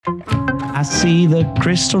I see the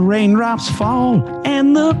crystal raindrops fall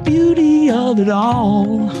and the beauty of it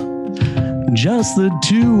all. Just the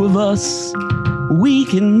two of us. We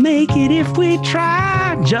can make it if we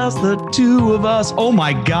try. Just the two of us. Oh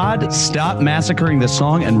my God. Stop massacring the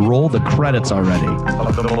song and roll the credits already.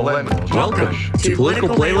 Welcome to Political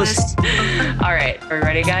Playlist. All right. Are we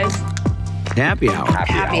ready, guys? Happy hour.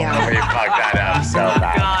 Happy hour. We fucked that up so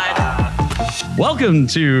bad. God. Welcome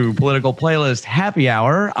to Political Playlist Happy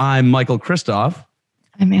Hour. I'm Michael Kristoff.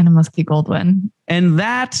 I'm Anna Muskie Goldwyn. And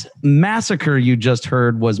that massacre you just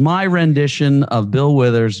heard was my rendition of Bill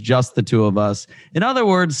Withers' Just the Two of Us. In other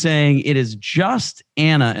words, saying it is just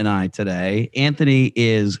Anna and I today. Anthony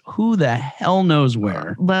is who the hell knows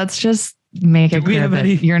where. Let's just make it clear that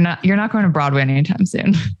you're not going to Broadway anytime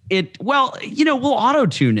soon. We'll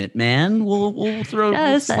auto-tune it, man. We'll throw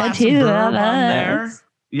Just we'll slap the two some verb of on us. there.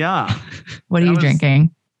 Yeah. What are you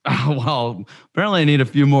drinking? Well, apparently I need a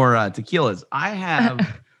few more tequilas. I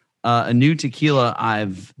have a new tequila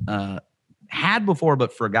I've had before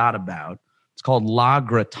but forgot about. It's called La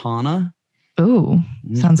Gritana. Ooh,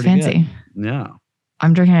 sounds fancy. Good. Yeah.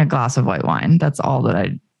 I'm drinking a glass of white wine. That's all that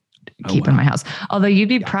I keep in my house. Although you'd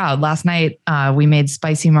be proud. Last night we made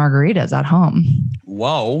spicy margaritas at home.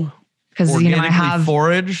 Whoa. Because I have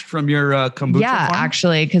foraged from your kombucha farm?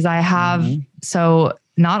 Actually, because I have so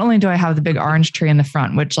not only do I have the big orange tree in the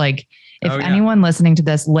front, which if anyone listening to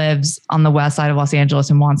this lives on the west side of Los Angeles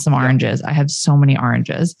and wants some oranges, I have so many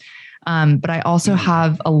oranges. But I also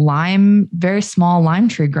have a very small lime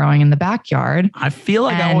tree growing in the backyard. I feel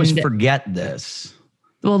like I always forget this.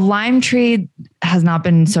 Well, lime tree has not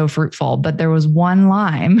been so fruitful, but there was one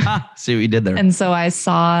lime. See what you did there. And so I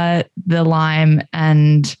saw the lime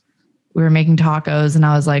and we were making tacos and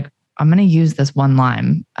I was like, I'm going to use this one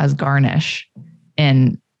lime as garnish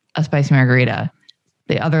in a spicy margarita.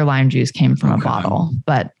 The other lime juice came from a bottle,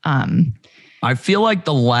 but I feel like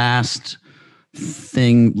the last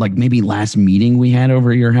thing, like maybe last meeting we had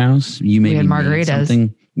over at your house, we had margaritas.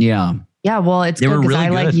 Something. Yeah. Yeah. Well, it's good because I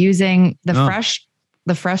like using the fresh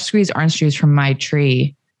squeezed orange juice from my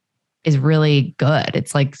tree is really good.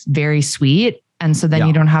 It's like very sweet. And so then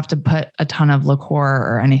you don't have to put a ton of liqueur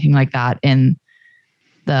or anything like that in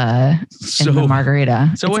the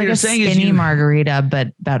margarita. So what you're saying is skinny margarita,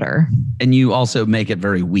 but better. And you also make it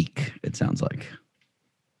very weak, it sounds like.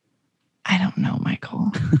 I don't know,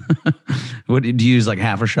 Michael. What did you use, like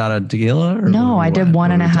half a shot of tequila? Or no, I did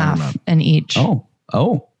 1.5 in each. Oh,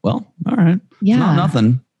 well, all right. Yeah. It's not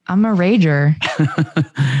nothing. I'm a rager.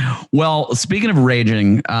 Well, speaking of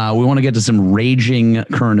raging, we want to get to some raging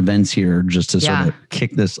current events here just to sort of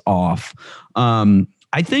kick this off.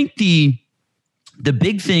 I think the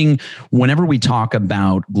big thing whenever we talk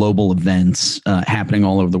about global events happening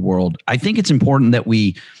all over the world, I think it's important that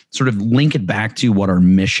we sort of link it back to what our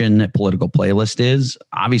mission at Political Playlist is.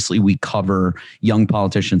 Obviously, we cover young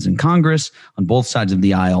politicians in Congress on both sides of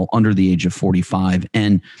the aisle under the age of 45.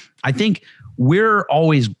 And I think we're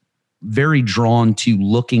always very drawn to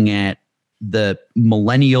looking at the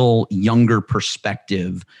millennial younger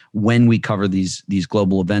perspective when we cover these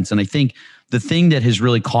global events. And I think the thing that has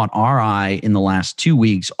really caught our eye in the last 2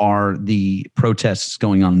 weeks are the protests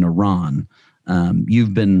going on in Iran.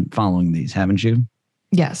 You've been following these, haven't you?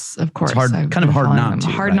 Yes, of course. It's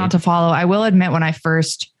hard not to follow. I will admit, when I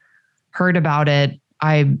first heard about it,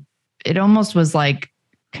 it almost was like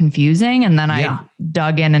confusing. And then I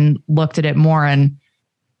dug in and looked at it more, and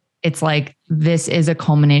it's like, this is a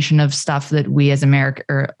culmination of stuff that we as America,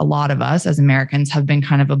 or a lot of us as Americans, have been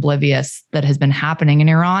kind of oblivious that has been happening in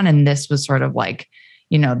Iran. And this was sort of like,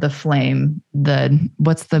 the flame, the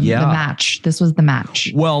match. This was the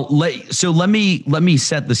match. Well, so let me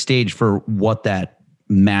set the stage for what that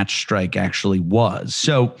match strike actually was.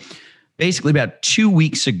 So basically about 2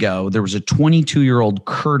 weeks ago, there was a 22-year-old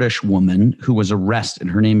Kurdish woman who was arrested.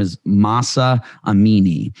 Her name is Mahsa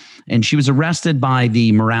Amini. And she was arrested by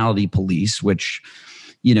the morality police, which,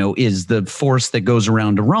 is the force that goes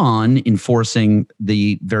around Iran enforcing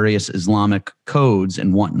the various Islamic codes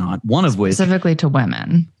and whatnot. One of which specifically to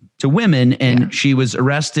women. And she was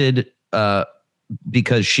arrested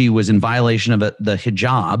because she was in violation of the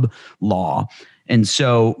hijab law. And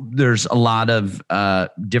so there's a lot of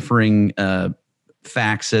differing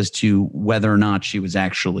facts as to whether or not she was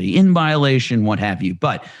actually in violation, what have you.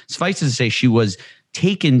 But suffice it to say, she was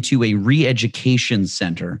taken to a re-education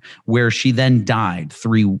center where she then died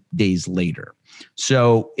 3 days later.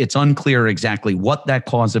 So it's unclear exactly what that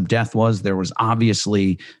cause of death was. There was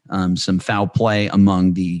obviously some foul play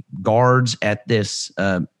among the guards at this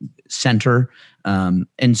center.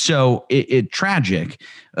 And so it tragic,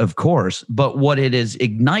 of course, but what it has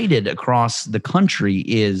ignited across the country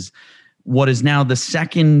is what is now the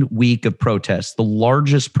second week of protests, the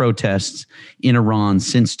largest protests in Iran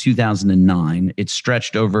since 2009. It's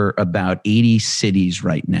stretched over about 80 cities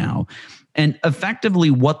right now. And effectively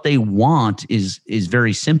what they want is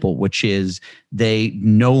very simple, which is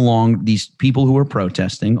these people who are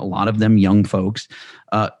protesting, a lot of them young folks,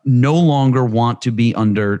 no longer want to be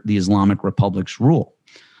under the Islamic Republic's rule.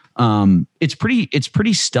 It's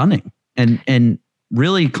pretty stunning and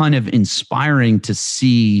really kind of inspiring to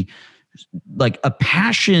see like a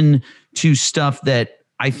passion to stuff that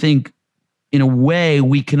I think in a way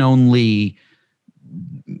we can only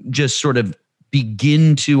just sort of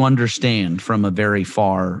begin to understand from a very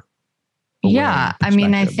far away Yeah. I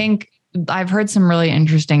mean, I think I've heard some really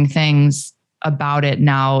interesting things about it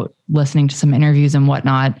now, listening to some interviews and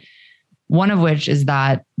whatnot. One of which is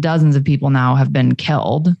that dozens of people now have been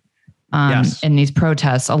killed in these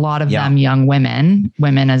protests. A lot of them young women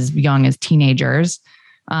as young as teenagers.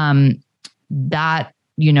 That,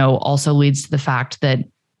 also leads to the fact that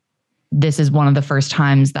this is one of the first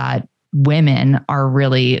times that women are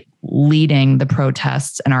really leading the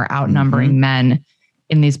protests and are outnumbering men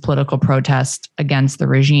in these political protests against the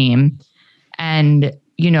regime. And,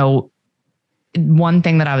 one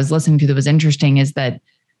thing that I was listening to that was interesting is that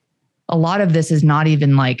a lot of this is not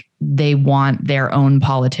even like they want their own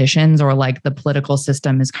politicians or like the political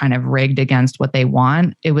system is kind of rigged against what they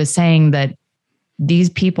want. It was saying that these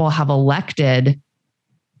people have elected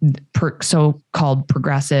so-called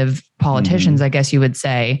progressive politicians, I guess you would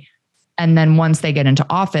say. And then once they get into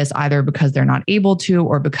office, either because they're not able to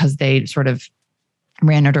or because they sort of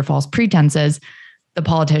ran under false pretenses, the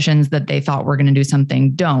politicians that they thought were going to do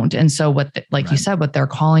something don't. And so you said, what they're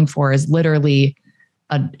calling for is literally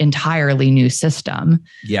an entirely new system.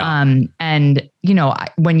 Yeah. And,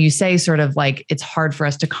 when you say sort of like, it's hard for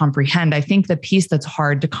us to comprehend, I think the piece that's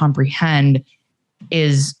hard to comprehend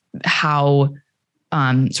is how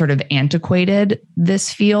sort of antiquated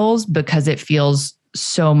this feels, because it feels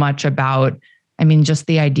so much about, just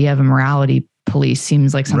the idea of a morality police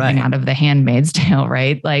seems like something out of The Handmaid's Tale,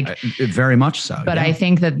 right? Like very much so. But I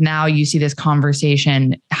think that now you see this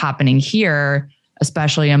conversation happening here,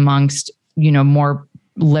 especially amongst, more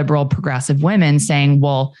liberal progressive women saying,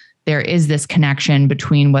 well, there is this connection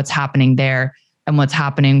between what's happening there and what's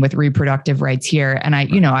happening with reproductive rights here. And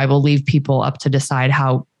I will leave people up to decide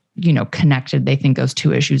how, connected they think those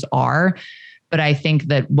two issues are. But I think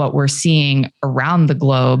that what we're seeing around the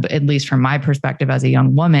globe, at least from my perspective as a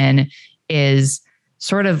young woman, is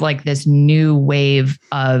sort of like this new wave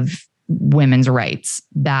of women's rights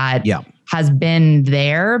that has been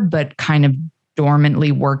there, but kind of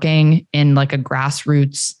dormantly working in like a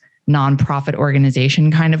grassroots nonprofit organization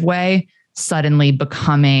kind of way, suddenly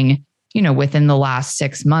becoming, within the last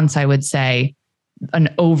 6 months, I would say,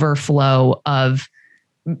 an overflow of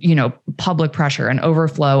public pressure, an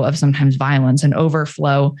overflow of sometimes violence, an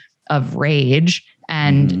overflow of rage.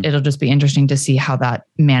 And it'll just be interesting to see how that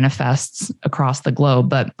manifests across the globe,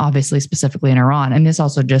 but obviously specifically in Iran. And it's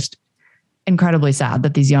also just incredibly sad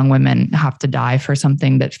that these young women have to die for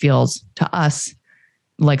something that feels to us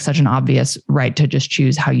like such an obvious right to just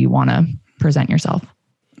choose how you want to present yourself.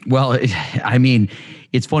 Well,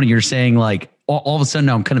 it's funny. You're saying like all of a sudden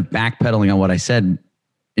now I'm kind of backpedaling on what I said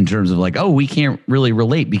in terms of like, oh, we can't really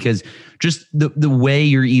relate because just the way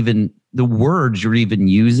the words you're even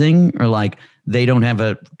using are like, they don't have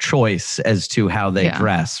a choice as to how they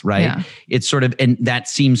dress, right? Yeah. It's sort of, and that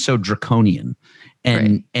seems so draconian.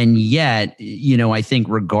 And yet, I think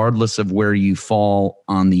regardless of where you fall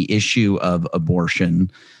on the issue of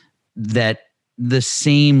abortion, that the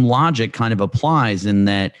same logic kind of applies in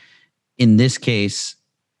that, in this case,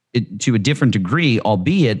 to a different degree,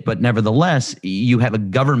 albeit, but nevertheless, you have a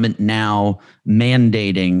government now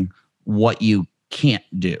mandating what you can't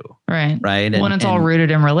do. Right. Well, and it's all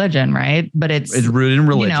rooted in religion, right? But it's rooted in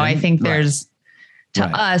religion. I think there's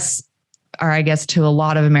us, or I guess to a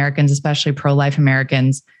lot of Americans, especially pro-life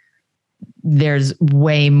Americans, there's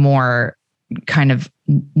way more kind of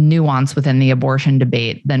nuance within the abortion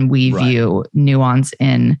debate than we view nuance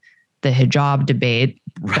in the hijab debate.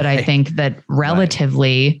 But I think that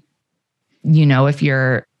relatively, if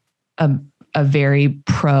you're a very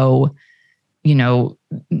pro,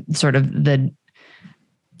 sort of the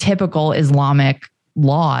typical Islamic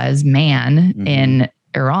laws man in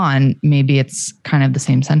Iran, maybe it's kind of the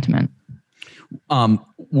same sentiment.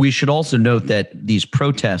 We should also note that these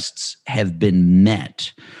protests have been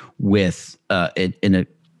met with in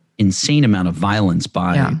insane amount of violence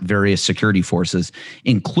by various security forces,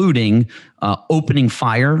 including opening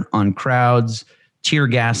fire on crowds, tear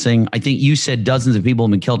gassing. I think you said dozens of people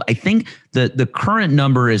have been killed. I think the current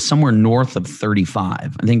number is somewhere north of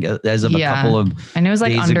 35. I think as of a couple of I know it was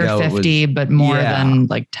like under 50, but more than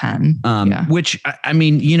like 10. Which, I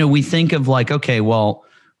mean, you know, we think of like, okay, well,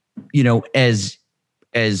 you know, as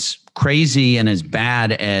crazy and as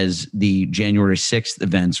bad as the January 6th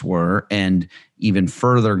events were, and even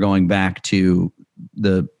further going back to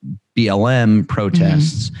the BLM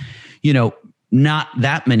protests, you know, not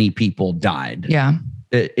that many people died.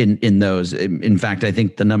 In those. In fact, I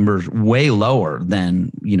think the number's way lower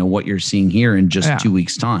than, you know, what you're seeing here in just 2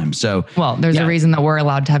 weeks' time. So, well, there's a reason that we're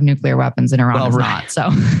allowed to have nuclear weapons and Iran is not. So,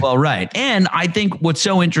 well, right. And I think what's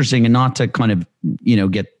so interesting, and not to kind of, you know,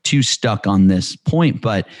 get too stuck on this point,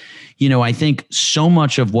 but, you know, I think so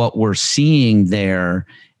much of what we're seeing there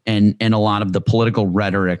and a lot of the political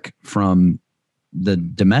rhetoric from the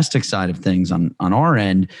domestic side of things on our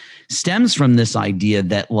end stems from this idea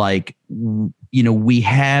that, like, you know, we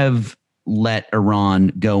have let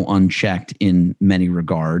Iran go unchecked in many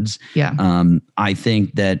regards. I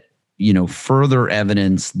think that, you know, further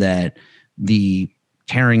evidence that the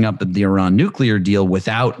tearing up of the Iran nuclear deal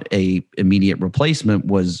without a immediate replacement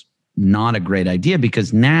was not a great idea,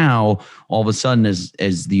 because now all of a sudden, as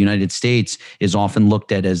the United States is often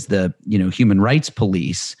looked at as the, you know, human rights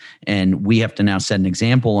police, and we have to now set an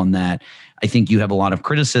example on that. I think you have a lot of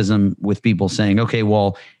criticism with people saying, okay,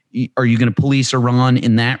 well, are you going to police Iran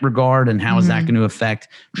in that regard? And how is that going to affect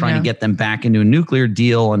trying to get them back into a nuclear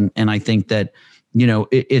deal? And I think that, you know,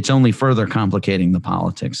 it's only further complicating the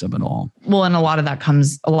politics of it all. Well, and a lot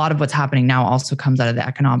of what's happening now also comes out of the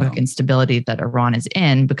economic instability that Iran is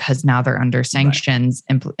in, because now they're under sanctions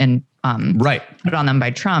and put on them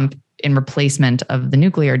by Trump in replacement of the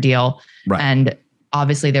nuclear deal. And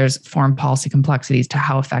obviously there's foreign policy complexities to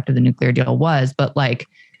how effective the nuclear deal was. But like,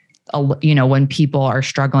 you know, when people are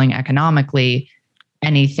struggling economically,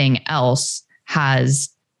 anything else has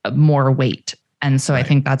more weight. And so I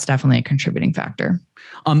think that's definitely a contributing factor.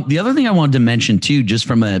 The other thing I wanted to mention too, just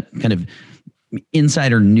from a kind of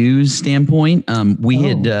insider news standpoint, we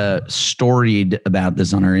had storied about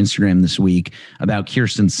this on our Instagram this week about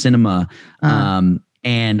Kyrsten Sinema.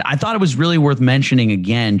 And I thought it was really worth mentioning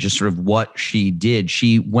again, just sort of what she did.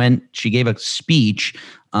 She gave a speech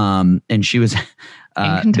and she was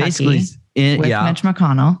basically with Mitch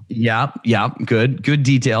McConnell. Yeah. Good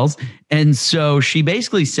details. And so she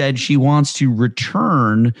basically said she wants to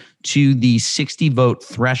return to the 60 vote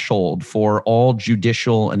threshold for all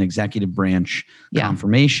judicial and executive branch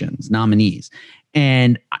confirmations, nominees.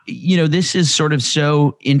 And, you know, this is sort of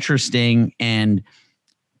so interesting. And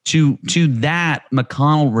to that,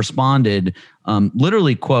 McConnell responded,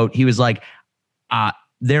 literally, quote, he was like,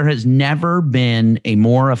 there has never been a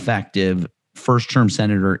more effective first-term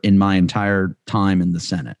senator in my entire time in the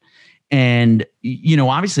Senate. And, you know,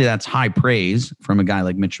 obviously that's high praise from a guy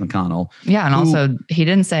like Mitch McConnell. Yeah. And also he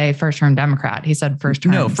didn't say first-term Democrat. He said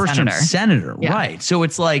first-term senator. Yeah. Right. So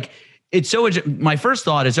it's like, my first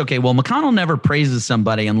thought is, okay, well, McConnell never praises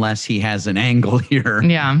somebody unless he has an angle here.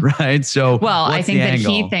 Yeah. Right. So, well, I think that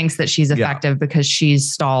he thinks that she's effective because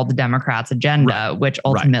she's stalled the Democrats' agenda, which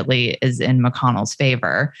ultimately is in McConnell's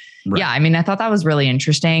favor. Yeah. I mean, I thought that was really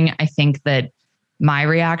interesting. I think that my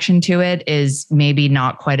reaction to it is maybe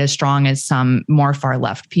not quite as strong as some more far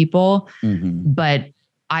left people, but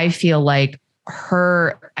I feel like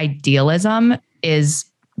her idealism is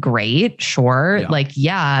great. Sure.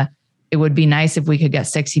 It would be nice if we could get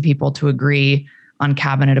 60 people to agree on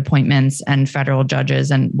cabinet appointments and federal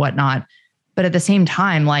judges and whatnot. But at the same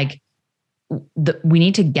time, like we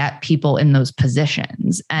need to get people in those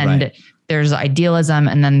positions, and there's idealism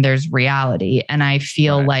and then there's reality. And I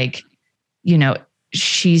feel like, you know,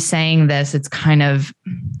 she's saying this, it's kind of,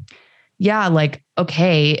 like,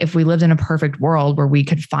 okay, if we lived in a perfect world where we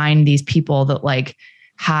could find these people that like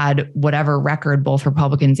had whatever record both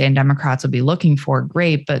Republicans and Democrats would be looking for,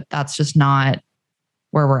 great, but that's just not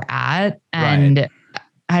where we're at. And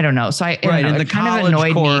I don't know. So I don't know, and the kind of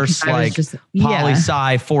annoyed course, me like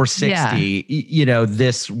poli-sci 460, you know,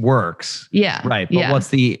 this works. Yeah. Right. But what's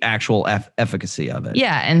the actual efficacy of it?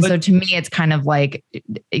 Yeah. And so to me, it's kind of like,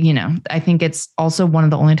 you know, I think it's also one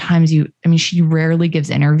of the only times she rarely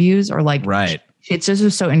gives interviews or like, it's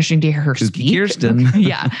just so interesting to hear her speak.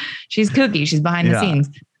 Kyrsten. She's kooky. She's behind the scenes.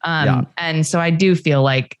 And so I do feel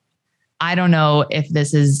like, I don't know if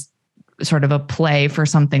this is sort of a play for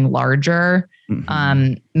something larger.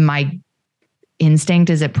 My instinct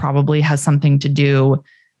is it probably has something to do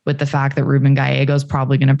with the fact that Ruben Gallego is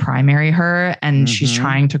probably going to primary her, and she's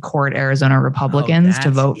trying to court Arizona Republicans to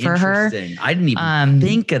vote for her. I didn't even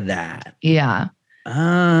think of that. Yeah.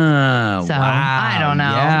 Oh, So wow. I don't know.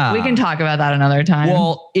 Yeah. We can talk about that another time.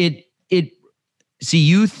 Well, see,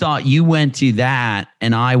 you thought you went to that,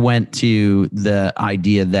 and I went to the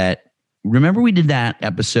idea that, remember we did that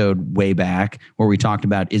episode way back where we talked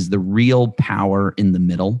about, is the real power in the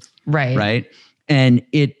middle? right. Right. And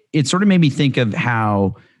it sort of made me think of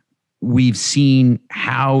how we've seen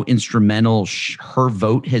how instrumental her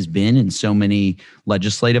vote has been in so many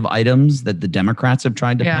legislative items that the Democrats have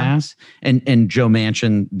tried to pass, and Joe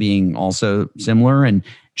Manchin being also similar, and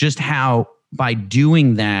just how by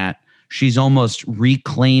doing that, she's almost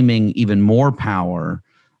reclaiming even more power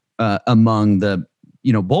among the,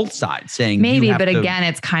 both sides, saying maybe, but again,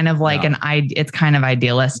 it's kind of like it's kind of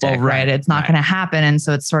idealistic, right? It's not going to happen. And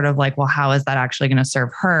so it's sort of like, well, how is that actually going to serve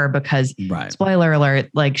her? Because spoiler alert,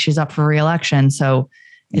 like she's up for re-election. So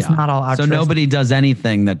it's not all altruistic. So nobody does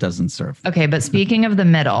anything that doesn't serve. Okay. But speaking of the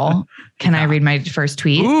middle, can I read my first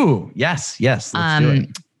tweet? Ooh, yes. Let's do it.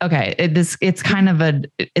 Okay. It's kind of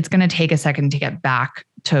it's going to take a second to get back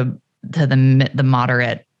to the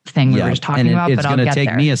moderate thing we were just talking about, but I'll get there. It's going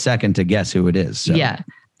to take me a second to guess who it is. So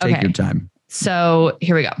take your time. So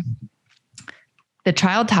here we go. The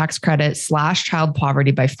child tax credit slashed child poverty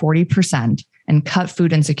by 40% and cut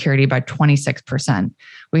food insecurity by 26%.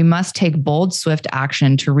 We must take bold, swift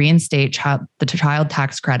action to reinstate the child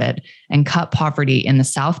tax credit and cut poverty in the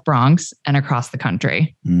South Bronx and across the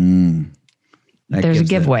country. There's a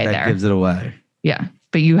giveaway there. That gives it away. Yeah.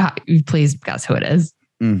 But you please guess who it is.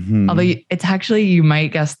 Mm-hmm. Although it's actually, you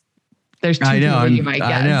might guess, there's two people you might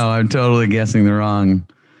guess. I know, I'm totally guessing the wrong.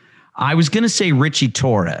 I was going to say Richie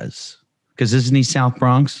Torres, because isn't he South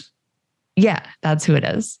Bronx? Yeah, that's who it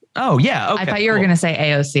is. Oh, yeah. Okay, I thought you were going to say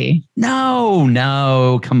AOC.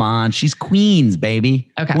 No, come on. She's Queens,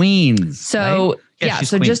 baby. Okay. Queens. So, right?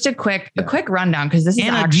 so Queens. Just a quick rundown, because this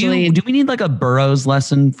Anna, is actually... Do we need like a Burroughs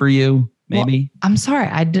lesson for you? Maybe. Well, I'm sorry.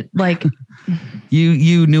 I did like...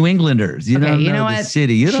 You New Englanders, you don't know the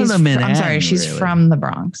city. You don't know Manhattan. I'm sorry. She's from the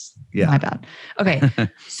Bronx. Yeah. My bad. Okay.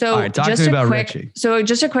 So all right, talk to me about Richie. So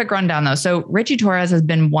just a quick rundown though. So Richie Torres has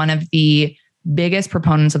been one of the biggest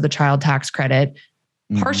proponents of the child tax credit.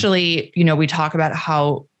 Partially, we talk about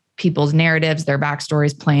how people's narratives, their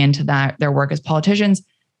backstories play into that, their work as politicians.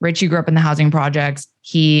 Richie grew up in the housing projects.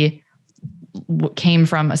 He came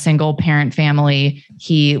from a single parent family.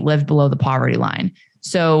 He lived below the poverty line.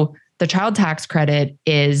 So the child tax credit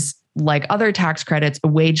is, like other tax credits, a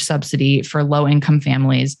wage subsidy for low income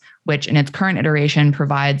families, which in its current iteration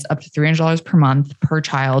provides up to $300 per month per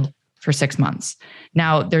child for 6 months.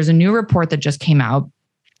 Now, there's a new report that just came out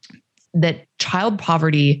that child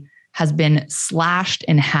poverty has been slashed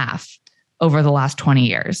in half over the last 20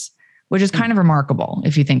 years, which is kind of remarkable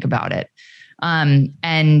if you think about it.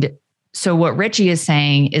 And so what Richie is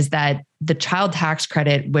saying is that the child tax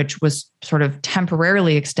credit, which was sort of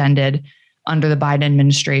temporarily extended under the Biden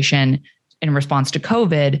administration in response to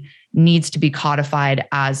COVID, needs to be codified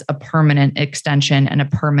as a permanent extension and a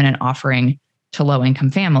permanent offering to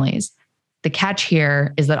low-income families. The catch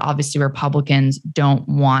here is that obviously Republicans don't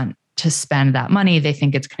want to spend that money. They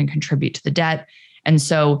think it's going to contribute to the debt. And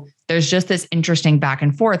so there's just this interesting back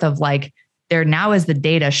and forth of like, there now is the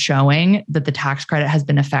data showing that the tax credit has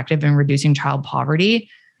been effective in reducing child poverty.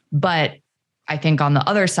 But I think on the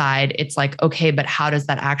other side, it's like, okay, but how does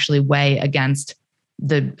that actually weigh against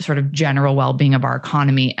the sort of general well-being of our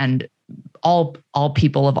economy and all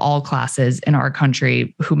people of all classes in our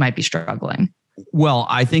country who might be struggling? Well,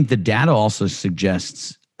 I think the data also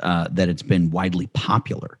suggests that it's been widely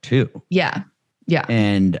popular too. Yeah.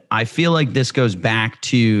 And I feel like this goes back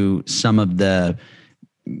to some of the,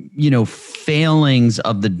 failings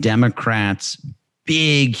of the Democrats'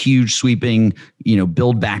 big, huge, sweeping,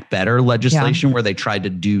 Build Back Better legislation where they tried to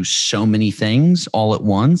do so many things all at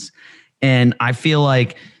once. And I feel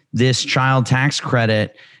like this child tax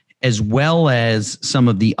credit, as well as some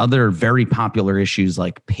of the other very popular issues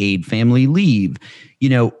like paid family leave,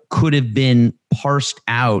 could have been parsed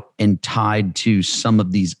out and tied to some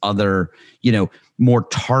of these other, more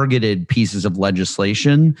targeted pieces of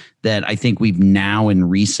legislation that I think we've now in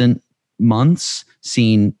recent months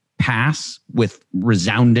seen pass with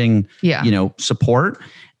resounding, support.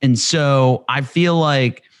 And so I feel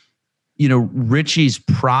like, Richie's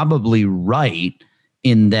probably right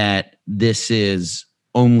in that this is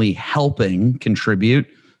only helping contribute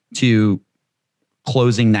to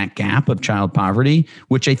closing that gap of child poverty,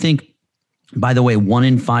 which I think, by the way, 1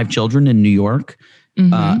 in 5 children in New York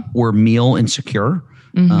were meal insecure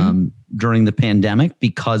during the pandemic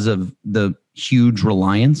because of the huge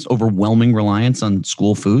reliance, overwhelming reliance on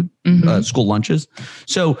school food, school lunches.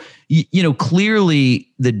 So, clearly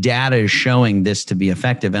the data is showing this to be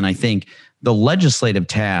effective. And I think the legislative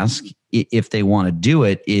task, if they want to do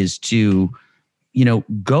it, is to,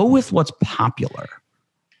 go with what's popular.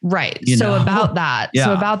 Right. About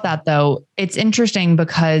that though, it's interesting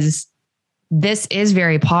because this is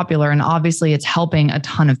very popular and obviously it's helping a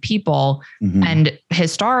ton of people. And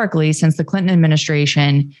historically, since the Clinton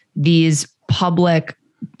administration, these public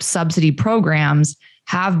subsidy programs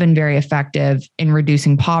have been very effective in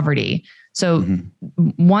reducing poverty. So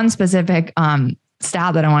one specific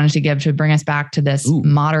stat that I wanted to give to bring us back to this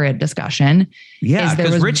moderate discussion. Yeah,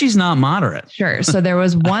 because Richie's not moderate. Sure. So there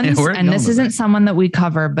was one, and this isn't someone that we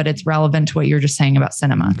cover, but it's relevant to what you were just saying about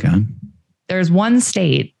cinema. Okay. There's one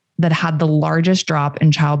state that had the largest drop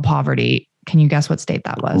in child poverty. Can you guess what state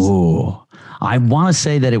that was? Oh, I want to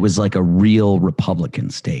say that it was like a real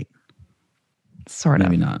Republican state. Sort of.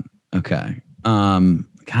 Maybe not. Okay.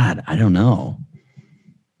 God, I don't know.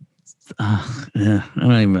 I'm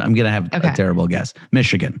going to have a terrible guess.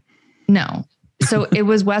 Michigan. No. So it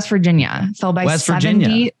was West Virginia. Fell by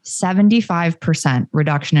 75%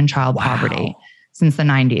 reduction in child poverty since the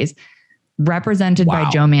 90s, represented by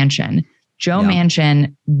Joe Manchin. Joe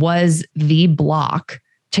Manchin was the block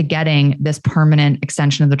to getting this permanent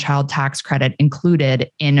extension of the child tax credit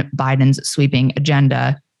included in Biden's sweeping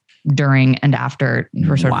agenda during and after,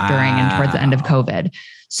 or sort of during and towards the end of COVID.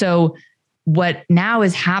 So what now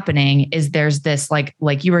is happening is there's this, like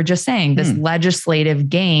you were just saying, this legislative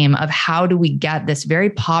game of how do we get this very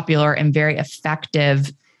popular and very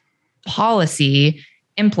effective policy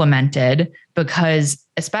implemented, because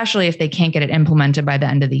especially if they can't get it implemented by the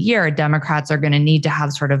end of the year, Democrats are going to need to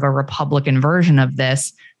have sort of a Republican version of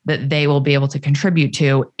this that they will be able to contribute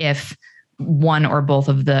to if one or both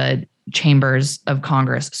of the chambers of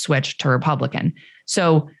Congress switch to Republican.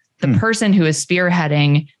 So the person who is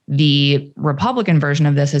spearheading the Republican version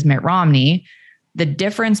of this is Mitt Romney. The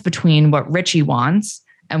difference between what Richie wants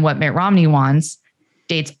and what Mitt Romney wants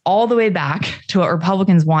dates all the way back to what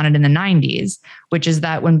Republicans wanted in the 90s, which is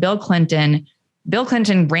that when Bill Clinton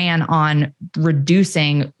ran on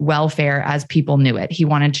reducing welfare as people knew it. He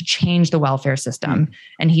wanted to change the welfare system,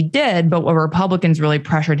 and he did. But what Republicans really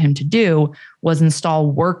pressured him to do was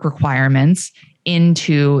install work requirements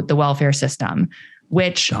into the welfare system,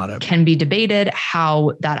 which can be debated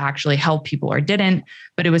how that actually helped people or didn't.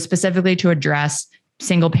 But it was specifically to address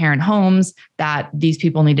single parent homes, that these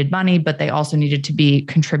people needed money, but they also needed to be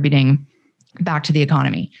contributing back to the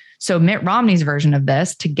economy. So Mitt Romney's version of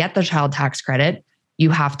this, to get the child tax credit, you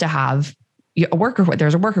have to have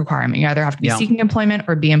there's a work requirement. You either have to be seeking employment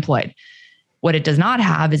or be employed. What it does not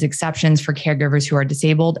have is exceptions for caregivers who are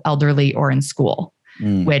disabled, elderly, or in school,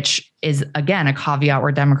 which is, again, a caveat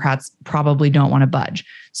where Democrats probably don't want to budge.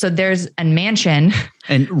 So there's a Manchin.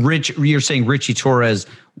 And you're saying Richie Torres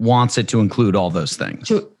wants it to include all those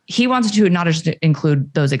things. He wants it to not just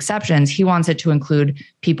include those exceptions. He wants it to include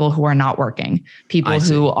people who are not working, people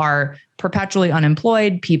who are perpetually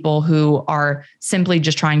unemployed, people who are simply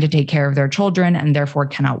just trying to take care of their children and therefore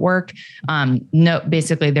cannot work.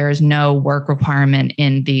 Basically, there is no work requirement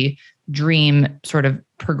in the dream sort of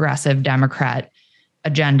progressive Democrat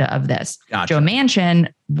agenda of this. Gotcha. Joe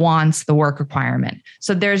Manchin wants the work requirement.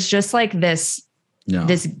 So there's just like this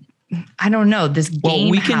I don't know, this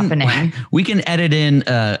game happening. We can edit in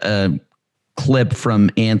a clip from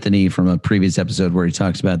Anthony from a previous episode where he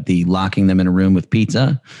talks about the locking them in a room with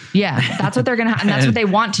pizza. Yeah, that's what they're going to and that's what they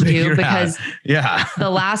want to do, because the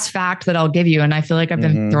last fact that I'll give you, and I feel like I've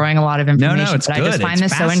been throwing a lot of information, but I just find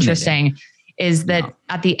this so interesting, is that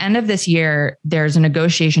at the end of this year, there's a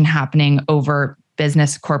negotiation happening over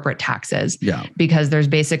business corporate taxes, because there's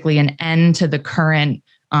basically an end to the current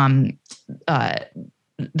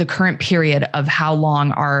period of how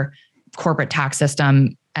long our corporate tax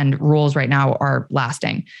system and rules right now are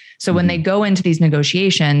lasting. So when they go into these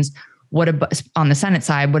negotiations, on the Senate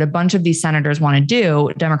side, what a bunch of these senators want to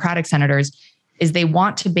do, Democratic senators, is they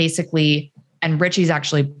want to basically, and Richie's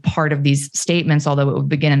actually part of these statements, although it would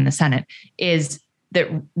begin in the Senate, is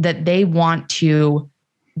that they want to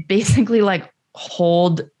basically like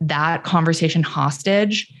hold that conversation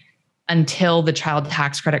hostage until the child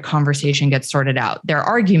tax credit conversation gets sorted out. Their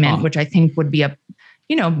argument, which I think would be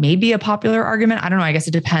maybe a popular argument. I don't know. I guess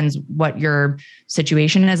it depends what your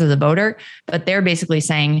situation is as a voter, but they're basically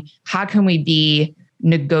saying, how can we be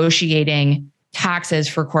negotiating taxes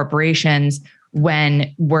for corporations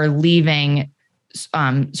when we're leaving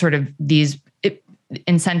sort of these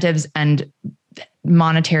incentives and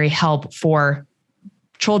monetary help for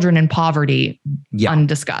children in poverty Yeah.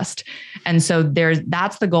 undiscussed. And so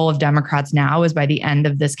that's the goal of Democrats now, is by the end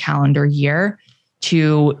of this calendar year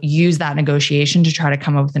to use that negotiation to try to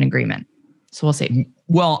come up with an agreement. So we'll see.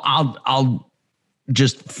 Well, I'll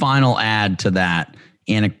just final add to that,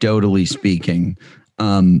 anecdotally speaking,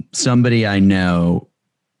 somebody I know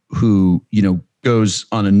who, goes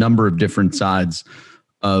on a number of different sides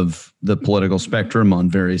of the political spectrum on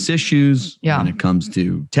various issues when it comes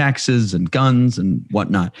to taxes and guns and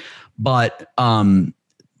whatnot. But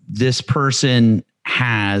this person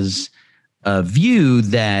has a view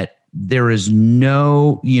that there is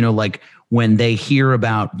no, like when they hear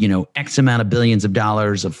about, X amount of billions of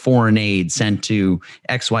dollars of foreign aid sent to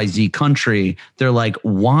XYZ country, they're like,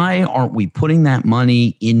 why aren't we putting that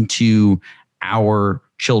money into our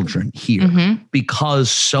children here? Mm-hmm.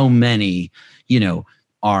 Because so many,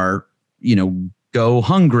 are, go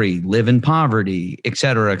hungry, live in poverty, et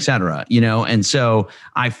cetera, and so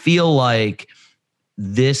I feel like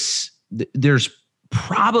there's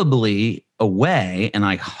probably a way, and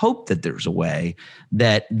I hope that there's a way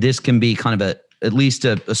that this can be kind of at least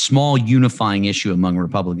a small unifying issue among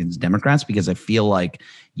Republicans and Democrats, because I feel like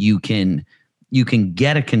you can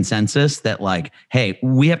get a consensus that like, hey,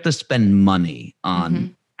 we have to spend money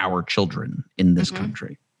on our children in this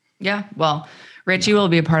country. Yeah. Well, Richie will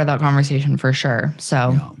be a part of that conversation for sure.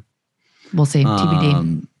 So we'll see.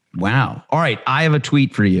 TBD. Wow. All right. I have a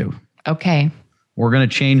tweet for you. Okay. We're going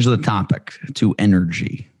to change the topic to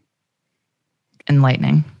energy.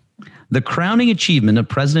 Enlightening. The crowning achievement of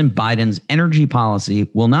President Biden's energy policy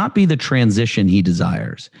will not be the transition he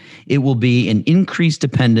desires. It will be an increased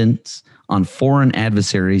dependence on foreign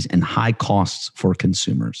adversaries and high costs for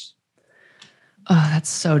consumers. Oh, that's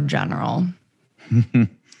so general.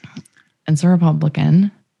 It's a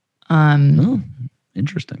Republican.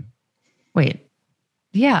 Interesting. Wait.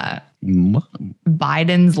 Yeah.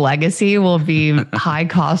 Biden's legacy will be high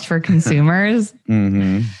cost for consumers.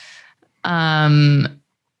 Mm-hmm.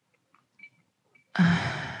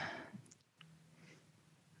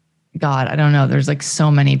 God, I don't know. There's like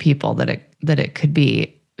so many people that it could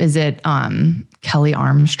be. Is it Kelly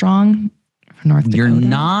Armstrong from North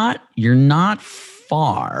Dakota? You're not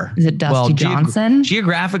far. Is it Dusty Johnson?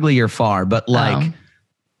 Geographically, you're far, but like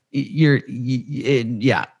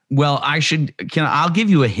yeah. Well, I'll give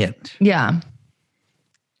you a hint. Yeah.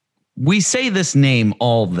 We say this name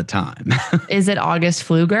all the time. Is it August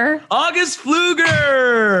Pfluger? August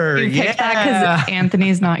Pfluger. You picked that because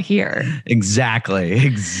Anthony's not here. Exactly.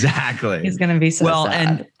 He's going to be so sad.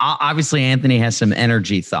 And obviously Anthony has some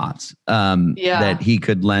energy thoughts that he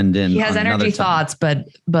could lend in. He has energy thoughts, but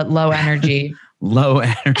low energy. Low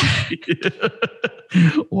energy.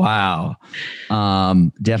 Wow.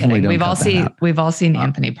 Definitely. We've all seen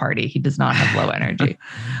Anthony party. He does not have low energy.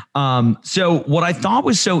 So what I thought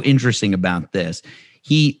was so interesting about this,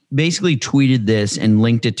 he basically tweeted this and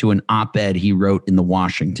linked it to an op-ed he wrote in the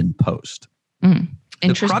Washington Post.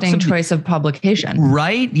 Interesting choice of publication.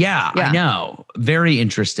 Right? Yeah, I know. Very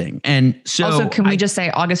interesting. And so also, can we just say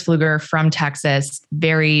August Pfluger from Texas,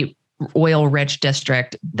 very oil-rich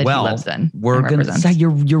district that he lives in. We're going to say you're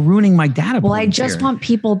ruining my data. Well, I just want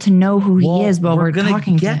people to know who he is while we're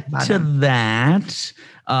talking about that.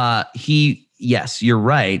 Yes, you're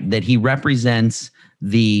right that he represents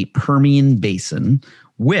the Permian Basin,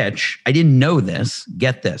 which I didn't know this.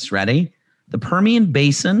 Get this, ready? The Permian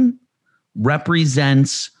Basin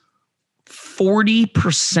represents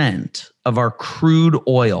 40% of our crude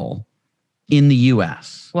oil in the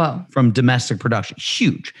U.S. Whoa. From domestic production.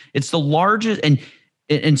 Huge. It's the largest.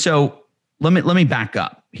 And so let me back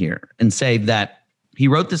up here and say that he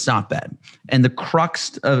wrote this op-ed, and the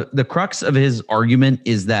crux of his argument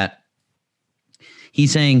is that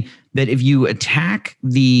he's saying that if you attack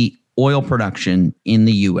the oil production in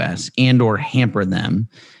the U.S. and or hamper them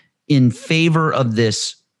in favor of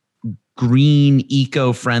this green,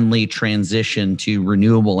 eco-friendly transition to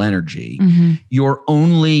renewable energy, you're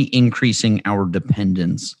only increasing our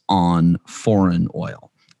dependence on foreign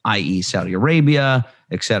oil, i.e. Saudi Arabia,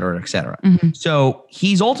 et cetera, et cetera. So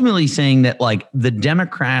he's ultimately saying that like the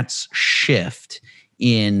Democrats' shift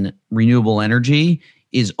in renewable energy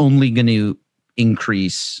is only going to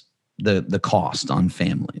increase the cost on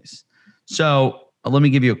families. So let me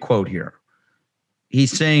give you a quote here.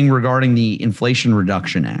 He's saying regarding the Inflation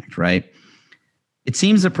Reduction Act, right? It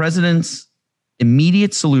seems the president's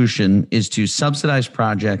immediate solution is to subsidize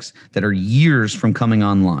projects that are years from coming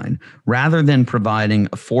online rather than providing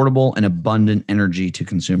affordable and abundant energy to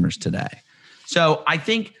consumers today. So I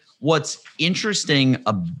think what's interesting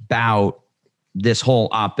about this whole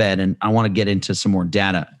op-ed, and I want to get into some more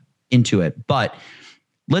data into it, but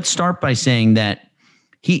let's start by saying that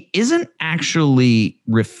he isn't actually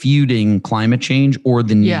refuting climate change or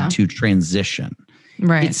the need Yeah. to transition.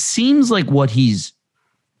 Right. It seems like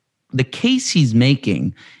the case he's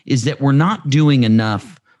making is that we're not doing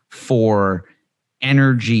enough for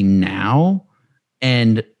energy now,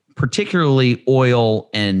 and particularly oil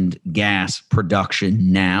and gas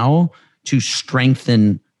production now, to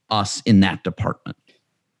strengthen us in that department.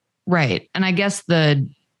 Right. And I guess the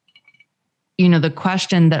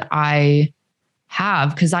question that I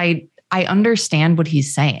have, because I understand what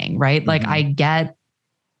he's saying, right? Like I get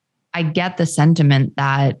the sentiment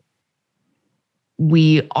that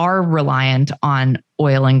we are reliant on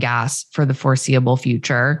oil and gas for the foreseeable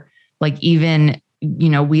future. Like even,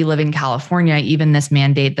 we live in California, even this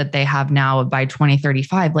mandate that they have now by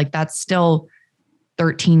 2035, like that's still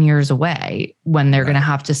 13 years away when they're going to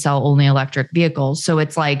have to sell only electric vehicles. So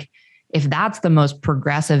it's like, if that's the most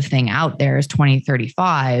progressive thing out there is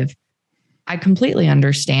 2035, I completely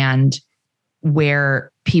understand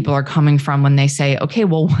where people are coming from when they say, okay,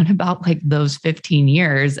 well, what about like those 15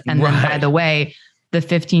 years? And then by the way, the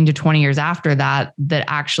 15 to 20 years after that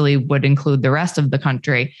actually would include the rest of the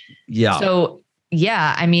country. Yeah. So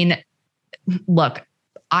yeah, I mean, look,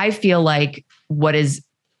 I feel like what is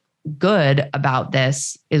good about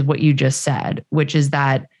this is what you just said, which is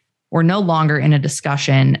that we're no longer in a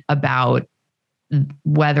discussion about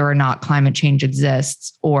whether or not climate change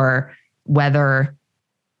exists or whether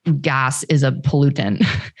gas is a pollutant,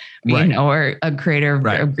 or a creator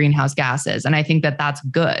of greenhouse gases. And I think that that's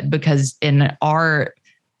good because in our,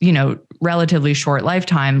 relatively short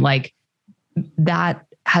lifetime, like that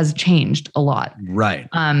has changed a lot. Right.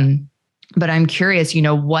 But I'm curious,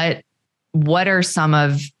 what are some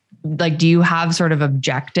of, like, do you have sort of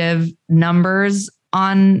objective numbers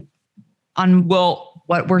on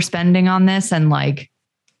what we're spending on this? And like,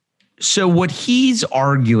 so what he's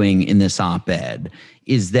arguing in this op-ed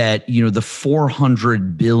is that, the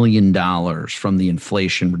 $400 billion from the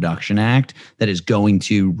Inflation Reduction Act that is going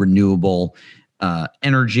to renewable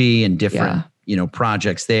energy and different,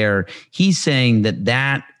 projects there. He's saying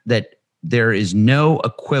that there is no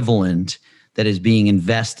equivalent that is being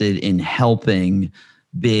invested in helping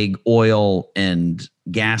big oil and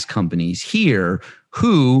gas companies here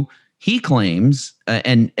who he claims,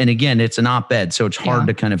 and again, it's an op-ed, so it's hard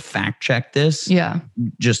to kind of fact check this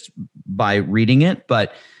just by reading it.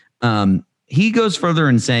 But he goes further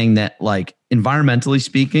in saying that, like, environmentally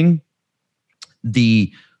speaking,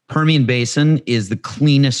 the Permian Basin is the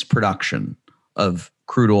cleanest production of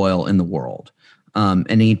crude oil in the world.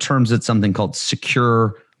 And he terms it something called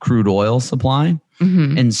secure crude oil supply.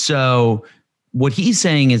 Mm-hmm. And so what he's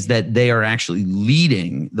saying is that they are actually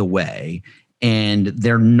leading the way, and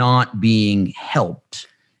they're not being helped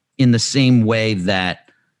in the same way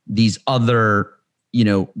that these other,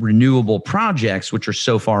 renewable projects, which are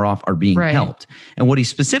so far off, are being helped. And what he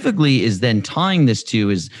specifically is then tying this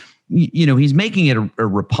to is, he's making it a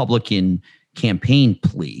Republican campaign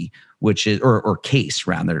plea, which is, or case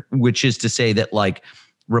rather, which is to say that, like,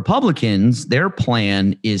 Republicans, their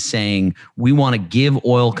plan is saying we want to give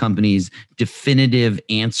oil companies definitive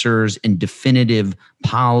answers and definitive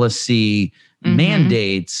policy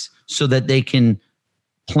mandates so that they can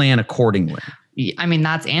plan accordingly. I mean,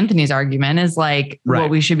 that's Anthony's argument, is like,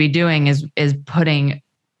 what we should be doing is putting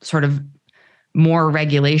sort of more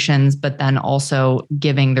regulations, but then also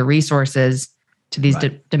giving the resources to these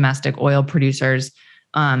domestic oil producers.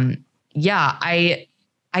 I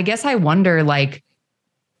guess I wonder, like,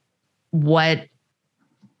 what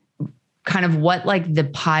like the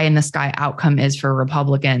pie in the sky outcome is for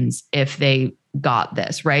Republicans if they got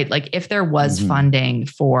this, right? Like, if there was funding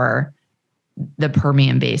for the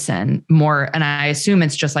Permian Basin more, and I assume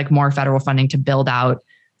it's just like more federal funding to build out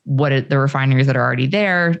the refineries that are already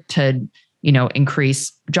there, to,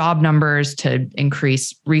 increase job numbers, to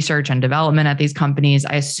increase research and development at these companies.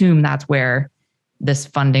 I assume that's where this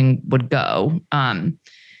funding would go.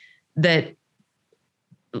 That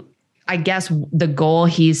I guess the goal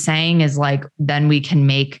he's saying is, like, then we can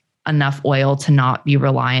make enough oil to not be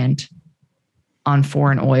reliant on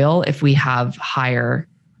foreign oil if we have higher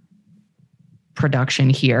production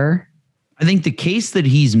here. I think the case that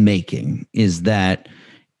he's making is that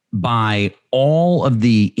by all of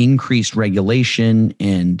the increased regulation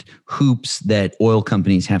and hoops that oil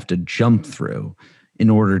companies have to jump through in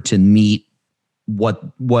order to meet what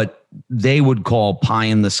they would call pie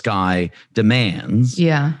in the sky demands.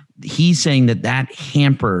 Yeah. He's saying that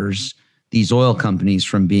hampers these oil companies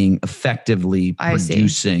from being effectively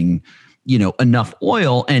producing, enough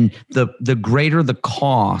oil, and the greater the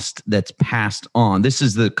cost that's passed on. This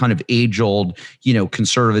is the kind of age-old,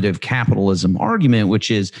 conservative capitalism argument,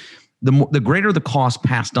 which is, the greater the cost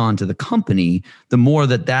passed on to the company, the more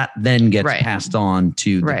that then gets passed on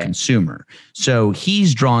to the consumer. So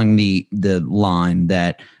he's drawing the line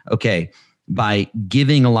that, okay, by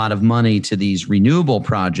giving a lot of money to these renewable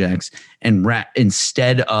projects and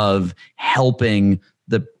instead of helping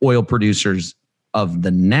the oil producers of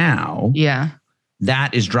the now,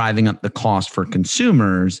 that is driving up the cost for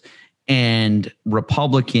consumers. And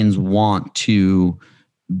Republicans want to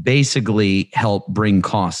basically help bring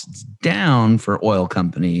costs down for oil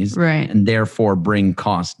companies, and therefore bring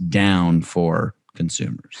costs down for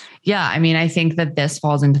consumers. Yeah. I mean, I think that this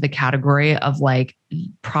falls into the category of like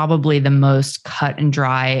probably the most cut and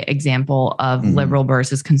dry example of liberal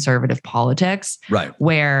versus conservative politics,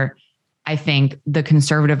 where I think the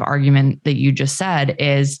conservative argument that you just said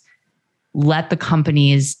is let the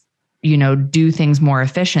companies, do things more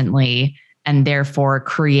efficiently and therefore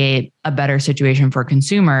create a better situation for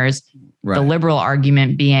consumers. The liberal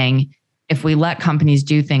argument being, if we let companies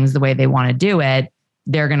do things the way they want to do it,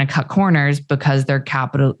 they're going to cut corners because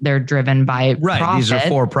they're driven by profit. These are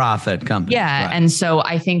for-profit companies. Yeah. And so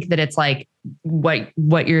I think that it's like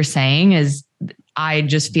what you're saying is, I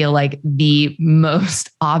just feel like the most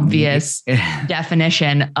obvious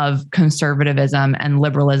definition of conservatism and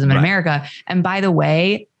liberalism in America. And by the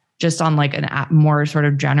way, just on like a more sort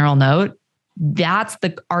of general note, that's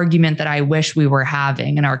the argument that I wish we were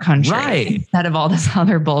having in our country instead of all this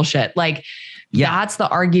other bullshit. Like, that's the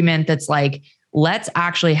argument that's like, let's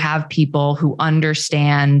actually have people who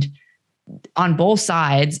understand on both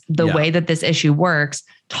sides the way that this issue works,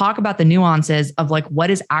 talk about the nuances of like what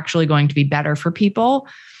is actually going to be better for people.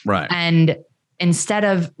 And instead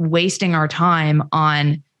of wasting our time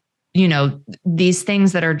on, these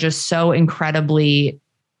things that are just so incredibly,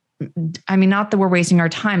 I mean, not that we're wasting our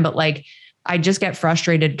time, but like, I just get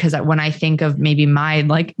frustrated because when I think of maybe my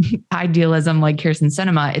like idealism, like Kyrsten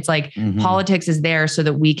Sinema, it's like politics is there so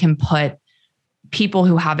that we can put people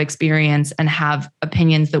who have experience and have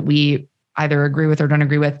opinions that we either agree with or don't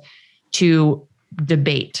agree with to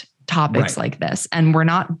debate topics like this. And we're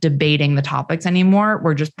not debating the topics anymore.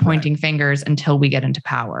 We're just pointing fingers until we get into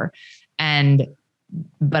power.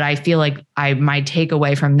 But I feel like my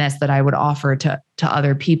takeaway from this that I would offer to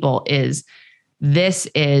other people is this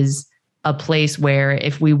is a place where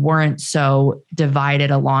if we weren't so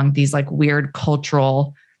divided along these like weird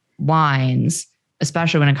cultural lines,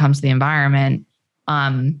 especially when it comes to the environment,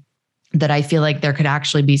 that I feel like there could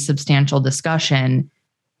actually be substantial discussion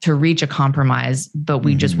to reach a compromise, but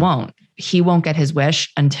we just won't. He won't get his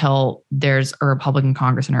wish until there's a Republican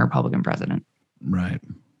Congress and a Republican president.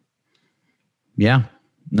 Yeah.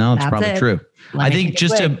 No, it's probably true. I think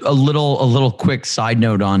just a little quick side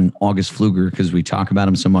note on August Pfluger, because we talk about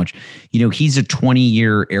him so much. He's a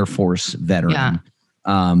 20-year Air Force veteran,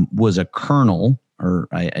 was a colonel, or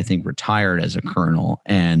I think retired as a colonel.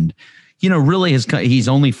 And, really he's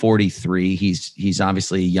only 43. He's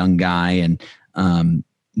obviously a young guy and,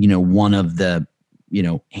 one of the,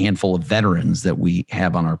 handful of veterans that we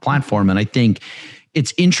have on our platform. And I think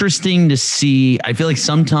it's interesting to see. I feel like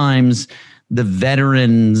sometimes the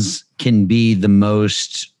veterans can be the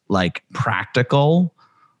most like practical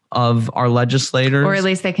of our legislators. Or at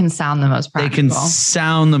least they can sound the most practical. They can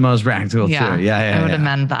sound the most practical too. Yeah. I would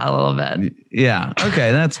amend that a little bit. Yeah.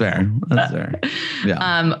 Okay. That's fair. That's fair.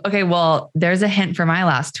 Yeah. Okay. Well, there's a hint for my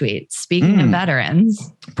last tweet. Speaking of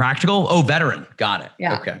veterans. Practical? Oh, veteran. Got it.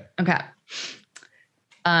 Yeah. Okay.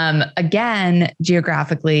 Again,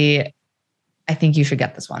 geographically, I think you should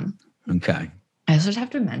get this one. Okay. I also just have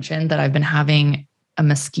to mention that I've been having a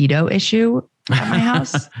mosquito issue at my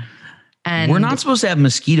house. And we're not supposed to have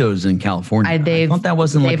mosquitoes in California. I thought that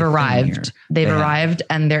wasn't. They've arrived. They've arrived,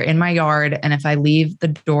 and they're in my yard. And if I leave the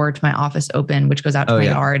door to my office open, which goes out to my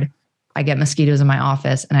yard, I get mosquitoes in my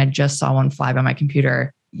office. And I just saw one fly by my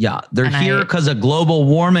computer. Yeah, they're here because of global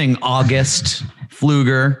warming. August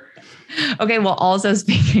Pfluger. Okay, well, also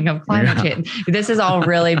speaking of climate change, this is all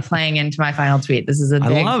really playing into my final tweet. This is a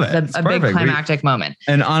big climactic moment.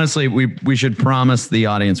 And honestly, we should promise the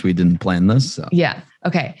audience we didn't plan this. So. Yeah.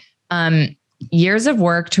 Okay. Years of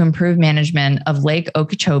work to improve management of Lake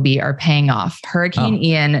Okeechobee are paying off. Hurricane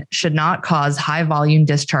Ian should not cause high volume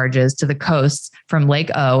discharges to the coasts from Lake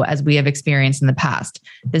O as we have experienced in the past.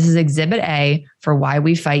 This is Exhibit A for why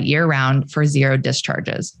we fight year round for zero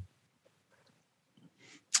discharges.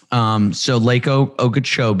 So Lake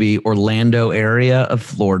Okeechobee, Orlando area of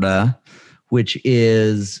Florida, which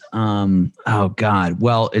is, isn't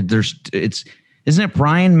it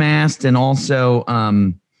Brian Mast and also,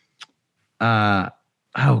 who's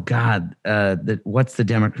the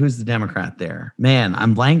Democrat there? Man,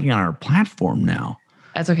 I'm blanking on our platform now.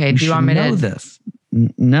 That's okay. Do you want me to know this?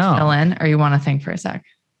 No. Fill in, or you want to think for a sec?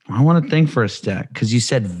 I want to think for a sec because you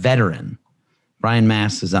said veteran. Brian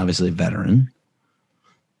Mast is obviously a veteran.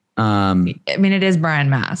 I mean, it is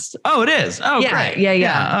Brian Mast. Oh, it is. Oh, yeah, great.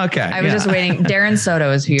 Yeah. Okay. I was just waiting. Darren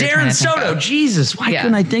Soto is who you're Darren Soto. Jesus, why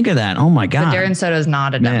couldn't I think of that? Oh my God. But Darren Soto is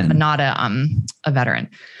not a veteran.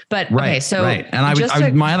 But right, okay, so right.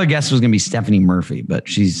 And my other guess was going to be Stephanie Murphy, but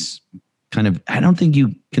she's kind of. I don't think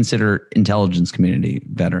you consider intelligence community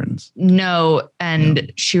veterans. No,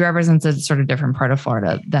 and she represents a sort of different part of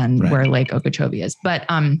Florida than where Lake Okeechobee is. But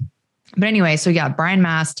anyway, so yeah, Brian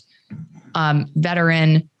Mast,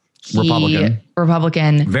 veteran.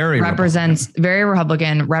 Republican, very represents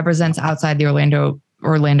outside the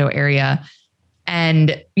Orlando area.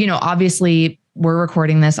 And, obviously we're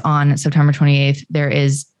recording this on September 28th. There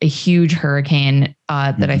is a huge hurricane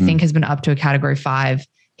that I think has been up to a category 5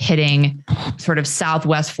 hitting sort of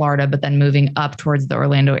Southwest Florida, but then moving up towards the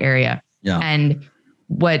Orlando area. Yeah. And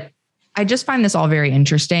I just find this all very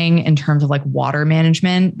interesting in terms of like water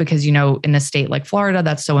management, because, in a state like Florida,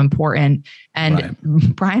 that's so important. And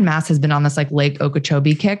Brian Mast has been on this like Lake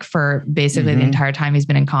Okeechobee kick for basically the entire time he's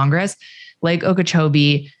been in Congress. Lake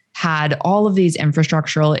Okeechobee had all of these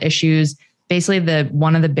infrastructural issues. Basically,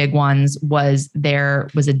 one of the big ones was there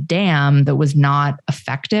was a dam that was not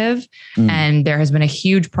effective. And there has been a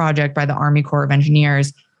huge project by the Army Corps of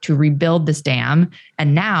Engineers to rebuild this dam.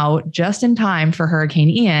 And now, just in time for Hurricane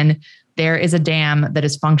Ian, there is a dam that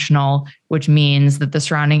is functional, which means that the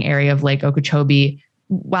surrounding area of Lake Okeechobee,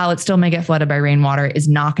 while it still may get flooded by rainwater, is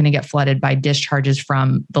not going to get flooded by discharges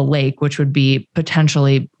from the lake, which would be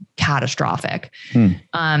potentially catastrophic.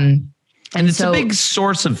 And it's a big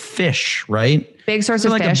source of fish, right? Big source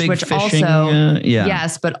of fish, which fishing, also,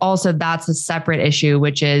 yes, but also that's a separate issue,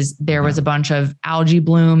 which is there was a bunch of algae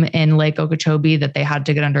bloom in Lake Okeechobee that they had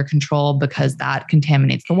to get under control because that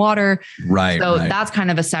contaminates the water. Right. So that's kind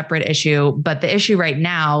of a separate issue. But the issue right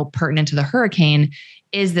now, pertinent to the hurricane,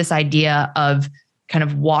 is this idea of kind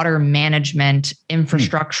of water management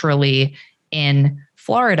infrastructurally in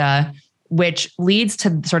Florida, which leads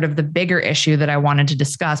to sort of the bigger issue that I wanted to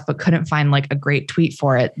discuss, but couldn't find like a great tweet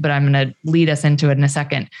for it, but I'm going to lead us into it in a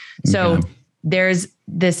second. So there's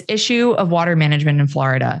this issue of water management in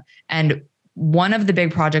Florida. And one of the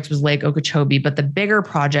big projects was Lake Okeechobee, but the bigger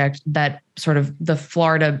project that sort of the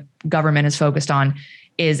Florida government is focused on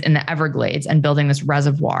is in the Everglades and building this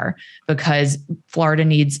reservoir, because Florida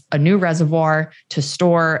needs a new reservoir to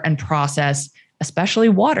store and process especially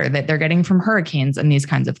water that they're getting from hurricanes and these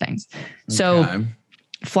kinds of things. So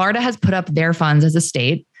Florida has put up their funds as a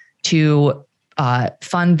state to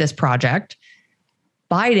fund this project.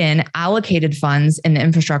 Biden allocated funds in the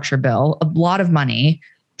infrastructure bill, a lot of money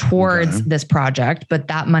towards this project, but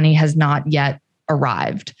that money has not yet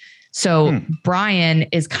arrived. So Brian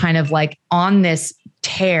is kind of like on this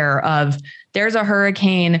tear of there's a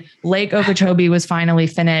hurricane, Lake Okeechobee was finally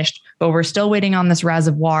finished, but we're still waiting on this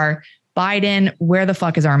reservoir. Biden, where the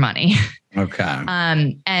fuck is our money? Okay.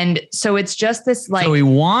 And so it's just this like. So he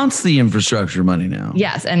wants the infrastructure money now.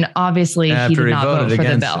 Yes, and obviously he did not vote for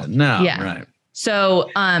the bill. No, right. So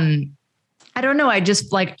I don't know.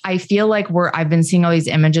 I feel like I've been seeing all these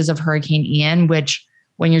images of Hurricane Ian, which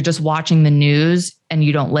when you're just watching the news and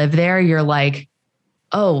you don't live there, you're like,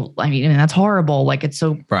 oh, I mean, that's horrible. Like it's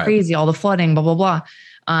so crazy, all the flooding, blah, blah,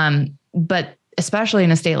 blah. But especially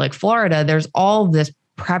in a state like Florida, there's all this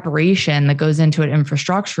preparation that goes into it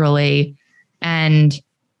infrastructurally. And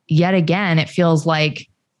yet again, it feels like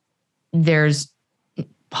there's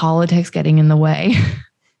politics getting in the way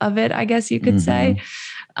of it, I guess you could say.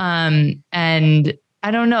 And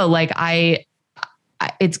I don't know, like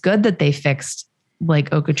it's good that they fixed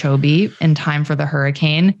Lake Okeechobee in time for the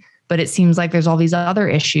hurricane, but it seems like there's all these other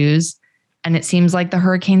issues, and it seems like the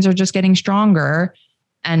hurricanes are just getting stronger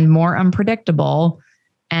and more unpredictable.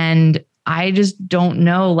 And I just don't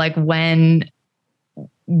know, like when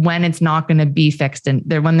it's not going to be fixed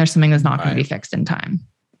when there's something that's not going to be fixed in time.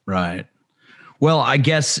 Right. Well, I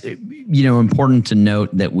guess, important to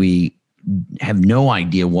note that we have no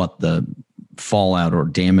idea what the fallout or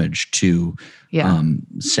damage to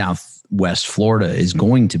Southwest Florida is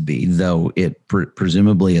going to be, though it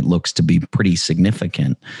presumably it looks to be pretty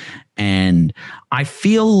significant. And I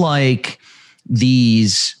feel like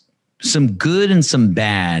some good and some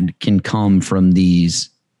bad can come from these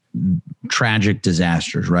tragic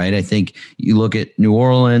disasters, right? I think you look at New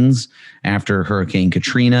Orleans after Hurricane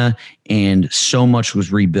Katrina, and so much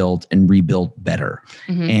was rebuilt and rebuilt better.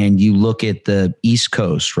 And you look at the East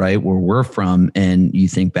Coast, right, where we're from, and you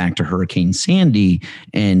think back to Hurricane Sandy,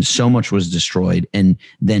 and so much was destroyed, and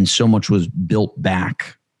then so much was built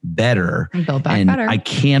back better. Build Back and Better. I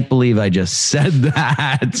can't believe I just said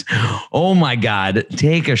that. Oh my God,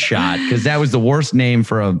 take a shot, because that was the worst name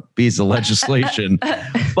for a piece of legislation.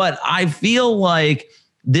 But I feel like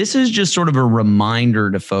this is just sort of a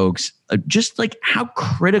reminder to folks, just like how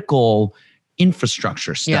critical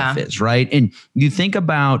infrastructure stuff is, right? And you think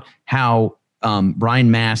about how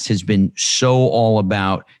Brian Mast has been so all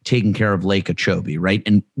about taking care of Lake Okeechobee, right?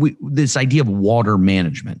 And this idea of water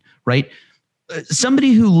management, right?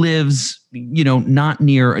 Somebody who lives, not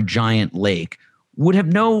near a giant lake would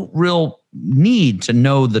have no real need to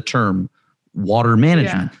know the term water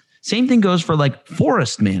management. Yeah. Same thing goes for like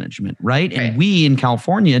forest management, right? And we in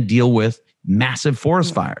California deal with massive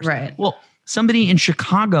forest fires. Right. Well, somebody in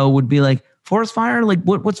Chicago would be like, forest fire? Like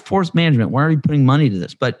what's forest management? Why are you putting money to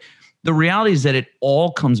this? But the reality is that it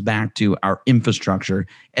all comes back to our infrastructure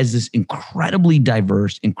as this incredibly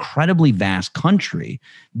diverse, incredibly vast country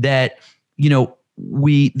that,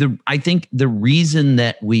 I think the reason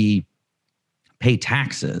that we pay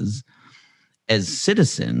taxes as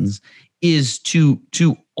citizens is to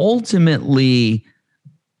ultimately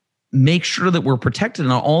make sure that we're protected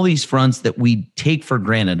on all these fronts that we take for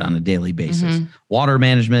granted on a daily basis. Water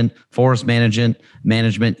management, forest management,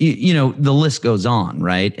 the list goes on,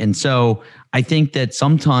 right? And so I think that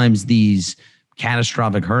sometimes these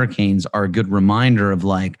catastrophic hurricanes are a good reminder of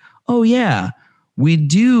like, oh yeah, we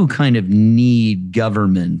do kind of need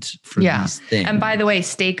government for these things. And by the way,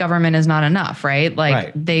 state government is not enough, right?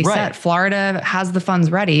 Like they said, Florida has the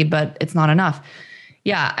funds ready, but it's not enough.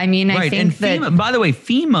 Yeah, I mean, I think and FEMA, by the way,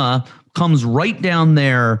 FEMA comes right down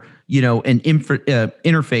there, and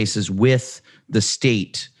interfaces with the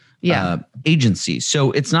state agencies.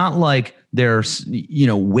 So it's not like they're,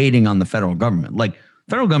 waiting on the federal government. Like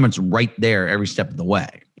federal government's right there every step of the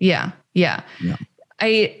way. Yeah.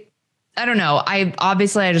 I don't know. I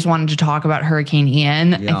just wanted to talk about Hurricane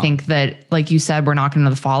Ian. I think that, like you said, we're not going to know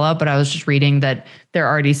the fallout, but I was just reading that they're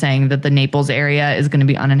already saying that the Naples area is going to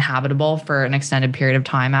be uninhabitable for an extended period of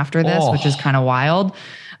time after this, which is kind of wild.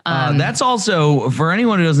 That's also, for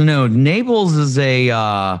anyone who doesn't know, Naples is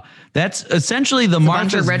that's essentially the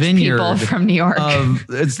Martha's Vineyard people from New York.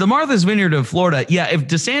 It's the Martha's Vineyard of Florida. Yeah, if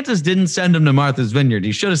DeSantis didn't send him to Martha's Vineyard,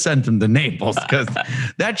 he should have sent him to Naples, because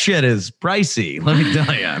that shit is pricey. Let me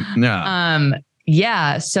tell you.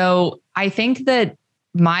 Yeah. So I think that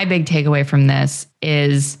my big takeaway from this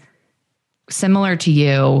is similar to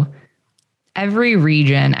you. Every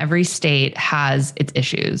region, every state has its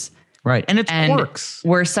issues. Right. And it's quirks.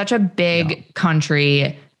 We're such a big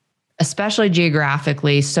country, especially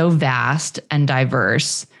geographically, so vast and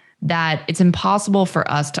diverse that it's impossible for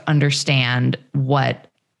us to understand what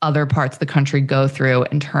other parts of the country go through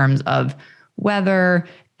in terms of weather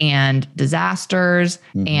and disasters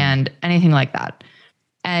and anything like that.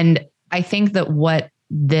 And I think that what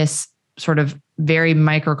this sort of very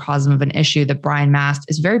microcosm of an issue that Brian Mast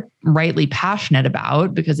is very rightly passionate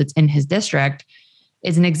about, because it's in his district,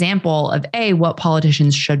 is an example of what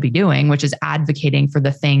politicians should be doing, which is advocating for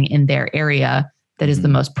the thing in their area that is the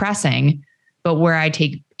most pressing. But where I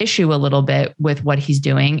take issue a little bit with what he's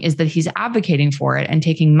doing is that he's advocating for it and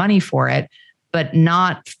taking money for it, but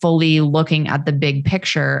not fully looking at the big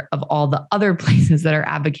picture of all the other places that are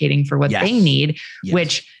advocating for what they need,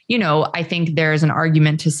 which, I think there's an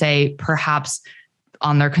argument to say perhaps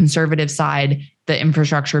on their conservative side, the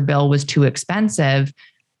infrastructure bill was too expensive.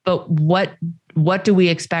 But what do we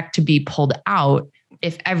expect to be pulled out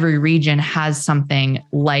if every region has something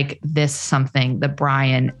like this, something that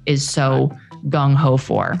Brian is so gung-ho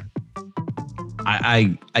for?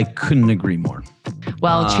 I couldn't agree more.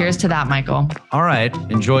 Well, cheers to that, Michael. All right.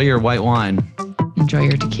 Enjoy your white wine. Enjoy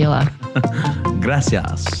your tequila.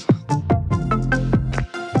 Gracias.